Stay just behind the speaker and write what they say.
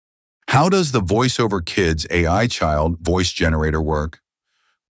How does the VoiceOver Kids AI Child voice generator work?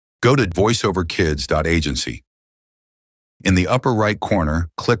 Go to VoiceOverKids.Agency. In the upper right corner,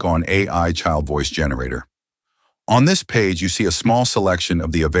 click on AI Child Voice Generator. On this page, you see a small selection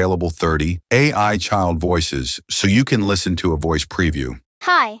of the available 30 AI child voices, so you can listen to a voice preview.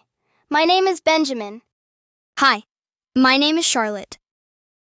 Hi, my name is Benjamin. Hi, my name is Charlotte.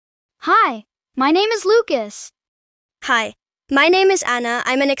 Hi, my name is Lucas. Hi, my name is Anna.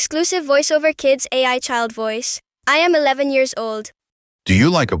 I'm an exclusive VoiceOver Kids AI child voice. I am 11 years old. Do you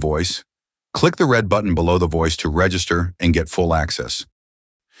like a voice? Click the red button below the voice to register and get full access.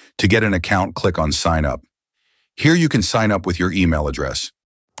 To get an account, click on Sign Up. Here you can sign up with your email address.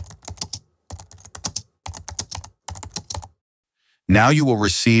 Now you will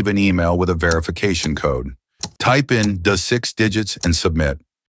receive an email with a verification code. Type in the 6 digits and submit.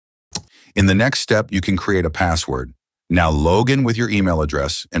 In the next step, you can create a password. Now log in with your email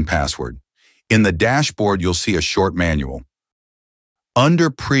address and password. In the dashboard, you'll see a short manual. Under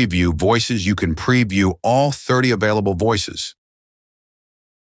Preview Voices, you can preview all 30 available voices.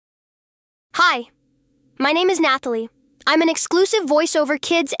 Hi, my name is Natalie. I'm an exclusive VoiceOver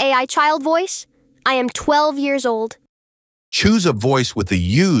Kids AI child voice. I am 12 years old. Choose a voice with the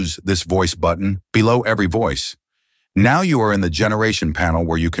Use This Voice button below every voice. Now you are in the Generation panel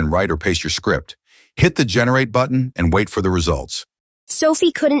where you can write or paste your script. Hit the Generate button and wait for the results.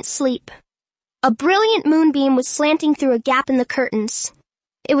 Sophie couldn't sleep. A brilliant moonbeam was slanting through a gap in the curtains.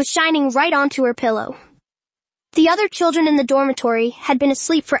 It was shining right onto her pillow. The other children in the dormitory had been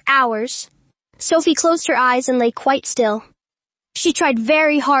asleep for hours. Sophie closed her eyes and lay quite still. She tried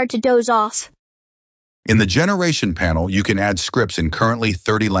very hard to doze off. In the Generation panel, you can add scripts in currently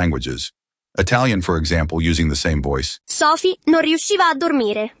 30 languages. Italian, for example, using the same voice. Sophie non riusciva a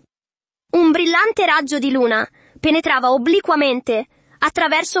dormire. Un brillante raggio di luna penetrava obliquamente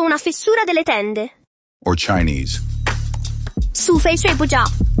attraverso una fessura delle tende. Or Chinese. 苏菲睡不着。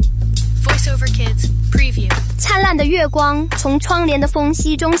 VoiceOver Kids Preview. 灿烂的月光从窗帘的缝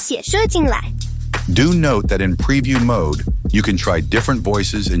隙中斜射进来。 Do note that in preview mode, you can try different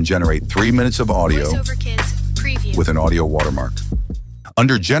voices and generate 3 minutes of audio VoiceOver Kids Preview. with an audio watermark.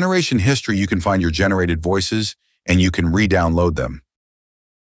 Under Generation History, you can find your generated voices and you can re-download them.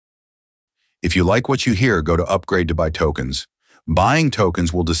 If you like what you hear, go to Upgrade to buy tokens. Buying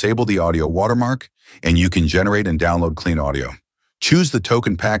tokens will disable the audio watermark, and you can generate and download clean audio. Choose the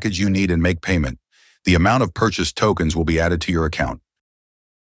token package you need and make payment. The amount of purchased tokens will be added to your account.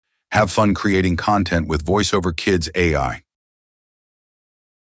 Have fun creating content with VoiceOver Kids AI.